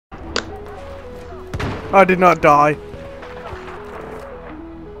I did not die.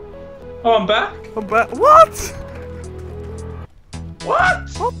 Oh, I'm back. I'm back. What? What?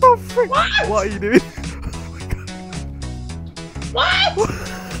 What the frick? What? What are you doing? What?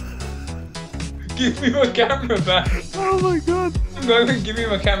 Give me my camera back. Oh my god. No, give me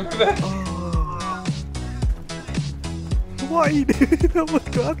my camera back. Oh. What are you doing? Oh my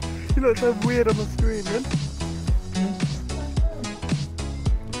god. You look so weird on the screen, man.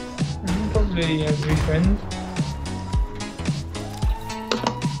 Probably every friend.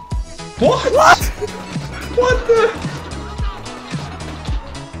 What? What? What the?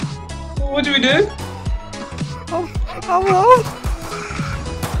 What do we do? Oh.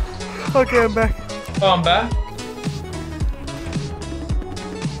 Okay, I'm back. Oh, I'm back.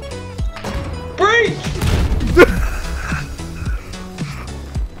 Breach!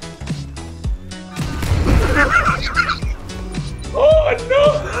 Oh no!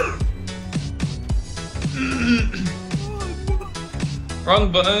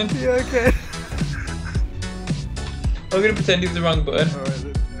 Wrong button. Yeah, okay. I'm gonna pretend it's the wrong button. Alright,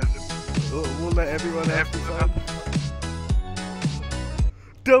 we'll let everyone have the fun.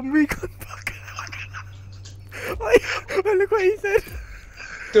 Dumb recon fucker. Wait, look what he said.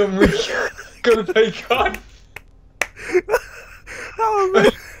 Dumb recon. Go play God. Oh,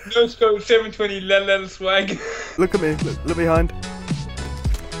 man. No scope 720 lel swag. Look at me, look behind.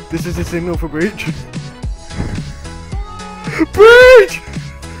 This is a signal for breach. Breach!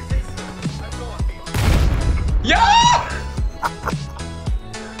 Yeah!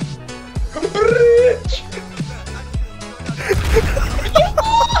 Breach!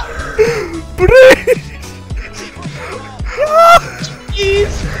 Breach!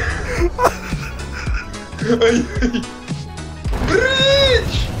 Jeez!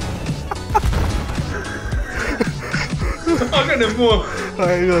 Breach! I got no more.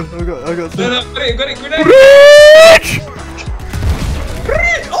 Alright, hang on, I got some. No, got it, grenade! Breach!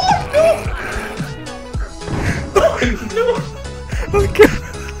 Breach! Oh no! Oh no! Okay.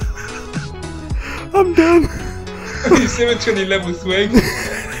 I'm done. 720 level swing.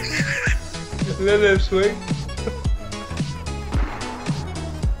 Level swing.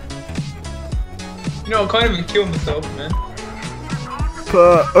 You know, I can't even kill myself, man.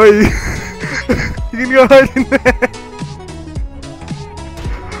 But, oi, you can go hide in there.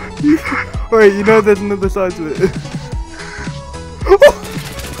 Wait, you know there's another side to it.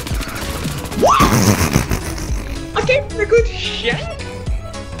 What? I gave him a good shot.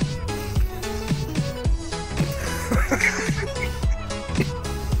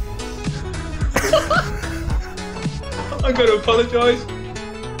 I gotta apologise.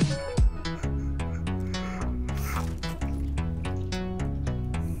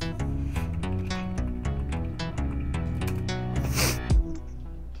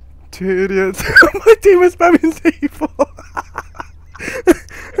 Two idiots. My team was spamming C4.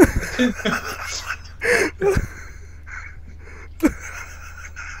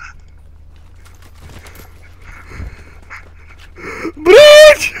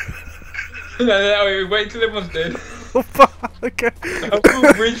 Breach! No, wait till everyone's dead. Oh fuck, okay. I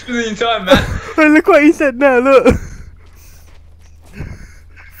will breach for the entire match. Hey, look what he said now, look.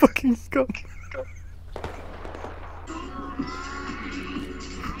 Fucking scum.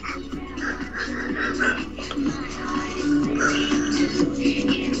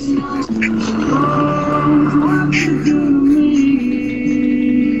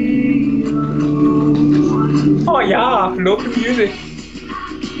 Oh yeah, love the music.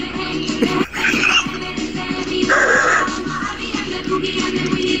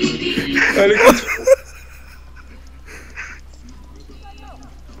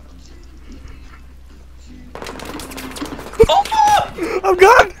 I'm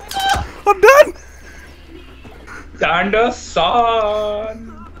gone! I'm done! And the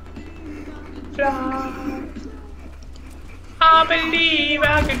sun fly. I believe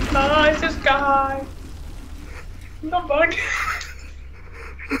I can fly the sky. Nobody.